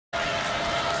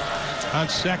On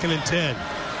 2nd and 10.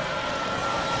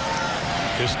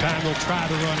 This time they'll try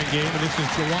the running game, and this is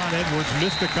Jahwan Edwards.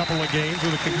 Missed a couple of games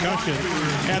with a concussion.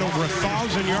 Had over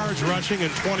 1,000 yards rushing in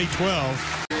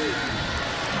 2012.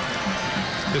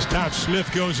 This time Smith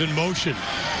goes in motion.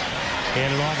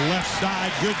 Handed off left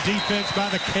side. Good defense by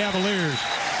the Cavaliers.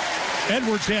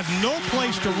 Edwards had no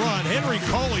place to run. Henry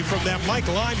Coley from that Mike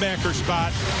linebacker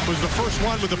spot was the first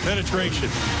one with the penetration.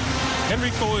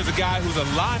 Henry Coley is a guy who's a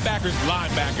linebacker's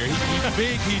linebacker. He's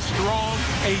big, he's strong.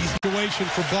 A situation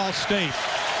for Ball State.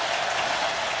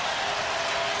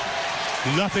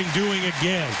 Nothing doing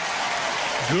again.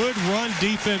 Good run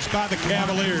defense by the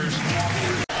Cavaliers.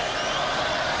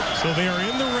 So they are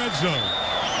in the red zone.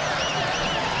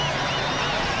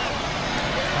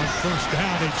 On first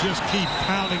down, they just keep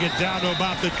pounding it down to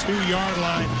about the 2-yard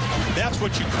line. That's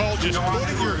what you call just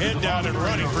putting your head down and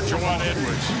running for Jahwan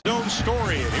Edwards. Known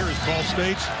story, and here is Ball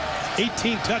State's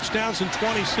 18 touchdowns and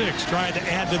 26, trying to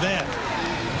add to that.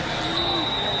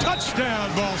 Touchdown,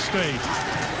 Ball State.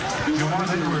 Jahwan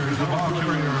Edwards, the ball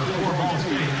carrier for Ball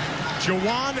State.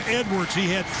 Jahwan Edwards, he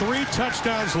had 3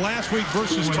 touchdowns last week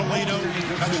versus Toledo.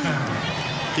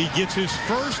 He gets his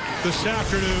first this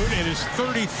afternoon and his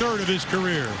 33rd of his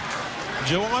career.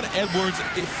 Jahwan Edwards,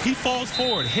 if he falls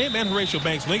forward, him and Horatio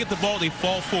Banks, when they get the ball, they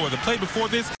fall forward. The play before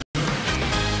this.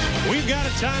 We've got a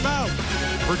timeout.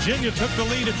 Virginia took the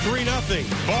lead at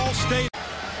 3-0. Ball State.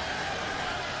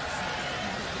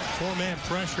 4-man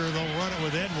pressure. They'll run it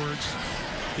with Edwards.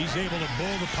 He's able to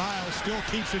bull the pile, still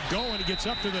keeps it going. He gets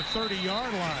up to the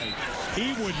 30-yard line.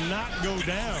 He would not go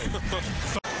down.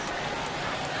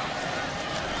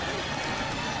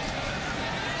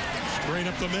 Straight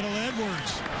up the middle,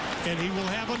 Edwards. And he will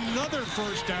have another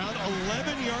first down,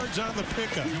 11 yards on the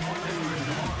pickup.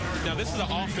 Now, this is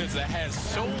an offense that has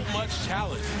so much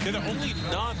challenge. They're the only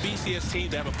non-BCS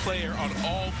team to have a player on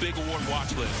all big award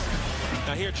watch lists.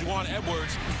 Now here, Jahwan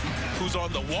Edwards, who's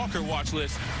on the Walker watch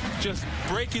list, just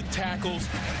breaking tackles,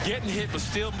 getting hit, but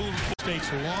still moving.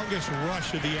 State's longest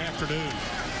rush of the afternoon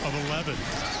of 11.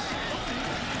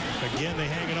 Again, they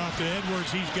hang it off to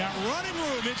Edwards. He's got running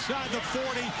room inside the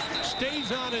 40.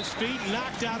 Stays on his feet,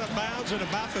 knocked out of bounds at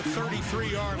about the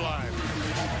 33-yard line.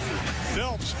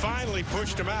 Phelps finally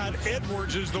pushed him out.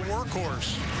 Edwards is the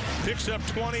workhorse. Picks up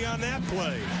 20 on that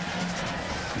play.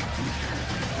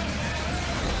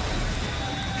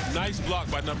 Nice block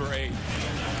by number 8.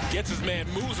 Gets his man,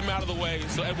 moves him out of the way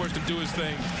so Edwards can do his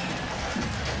thing.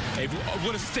 If he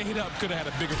would have stayed up, could have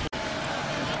had a bigger play.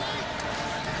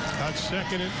 On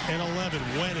 2nd and 11,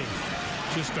 Wenning.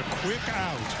 Just a quick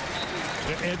out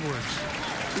to Edwards.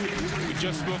 We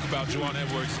just spoke about Jahwan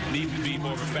Edwards needing to be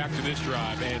more of a factor this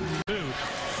drive. And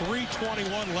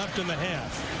 3:21 left in the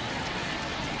half.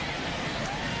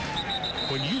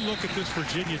 When you look at this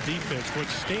Virginia defense, what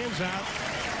stands out,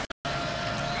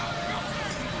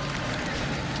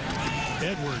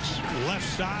 Edwards, left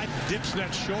side, dips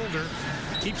that shoulder,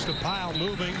 keeps the pile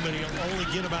moving, but he'll only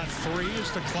get about 3 as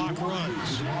the clock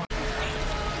runs.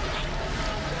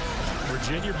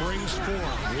 Virginia brings 4.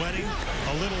 Wenning,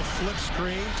 a little flip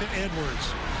screen to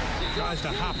Edwards. Tries to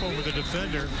hop over the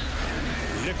defender.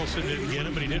 Nicholson didn't get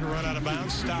him, but he didn't run out of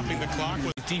bounds, stopping the clock.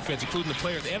 With defense, including the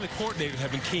players and the coordinators,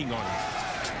 have been keen on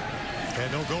him.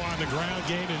 And they'll go on the ground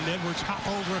game, and Edwards hop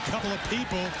over a couple of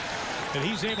people, and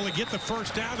he's able to get the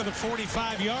first down to the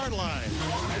 45-yard line.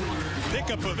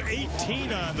 Pickup of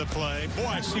 18 on the play. Boy,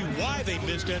 I see why they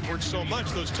missed Edwards so much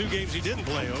those 2 games he didn't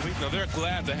play, Obi. No, they're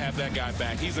glad to have that guy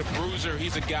back. He's a bruiser.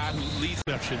 He's a guy who leads.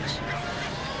 Exceptions.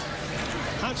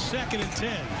 On 2nd and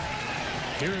 10.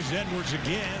 Here is Edwards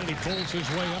again, and he pulls his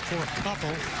way up for a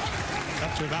couple.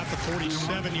 Up to about the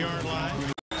 47-yard line.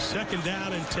 2nd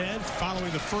down and 10,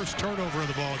 following the first turnover of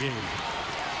the ball game.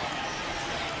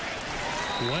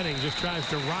 Wenning just tries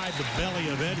to ride the belly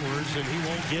of Edwards, and he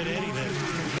won't get anything.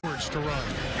 Edwards to run.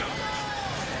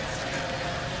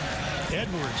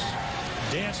 Edwards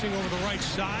dancing over the right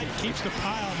side, keeps the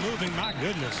pile moving. My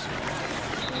goodness.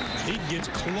 He gets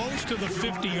close to the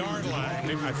 50-yard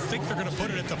line. I think they're going to put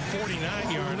it at the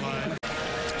 49-yard line.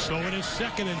 So it is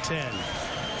 2nd and 10.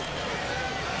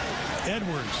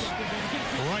 Edwards,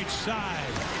 right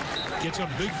side. Gets a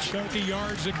big chunk of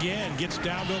yards again. Gets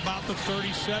down to about the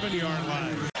 37-yard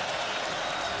line.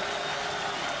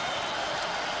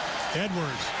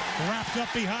 Edwards wrapped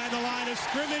up behind the line of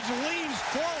scrimmage, leans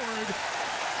forward.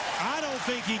 I don't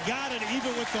think he got it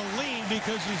even with the lean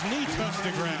because his knee touched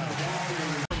the ground.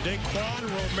 Daquan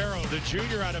Romero, the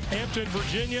junior out of Hampton,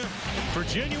 Virginia.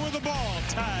 Virginia with the ball,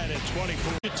 tied at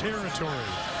 24. Territory.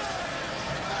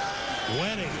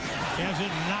 Wenning has it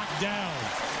knocked down.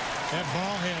 That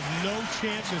ball had no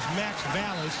chance as Max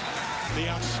Vallis, the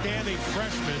outstanding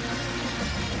freshman,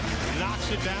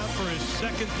 knocks it down for his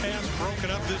second pass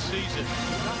broken up this season.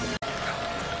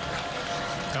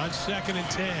 On 2nd and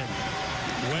 10.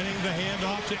 Winning the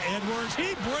handoff to Edwards.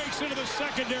 He breaks into the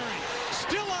secondary.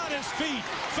 Still on his feet.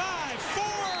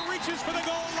 5-4. Reaches for the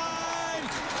goal line.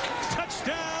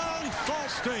 Touchdown, Ball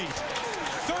State.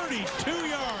 32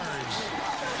 yards.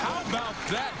 How about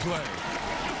that play?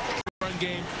 Run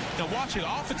game. Now watch it.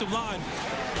 Offensive line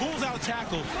pulls out a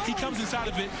tackle. He comes inside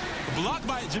of it. Blocked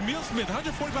by Jamil Smith.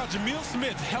 140-pound Jamil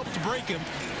Smith helped break him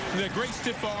with a great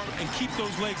stiff arm and keep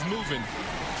those legs moving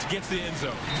to get to the end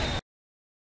zone.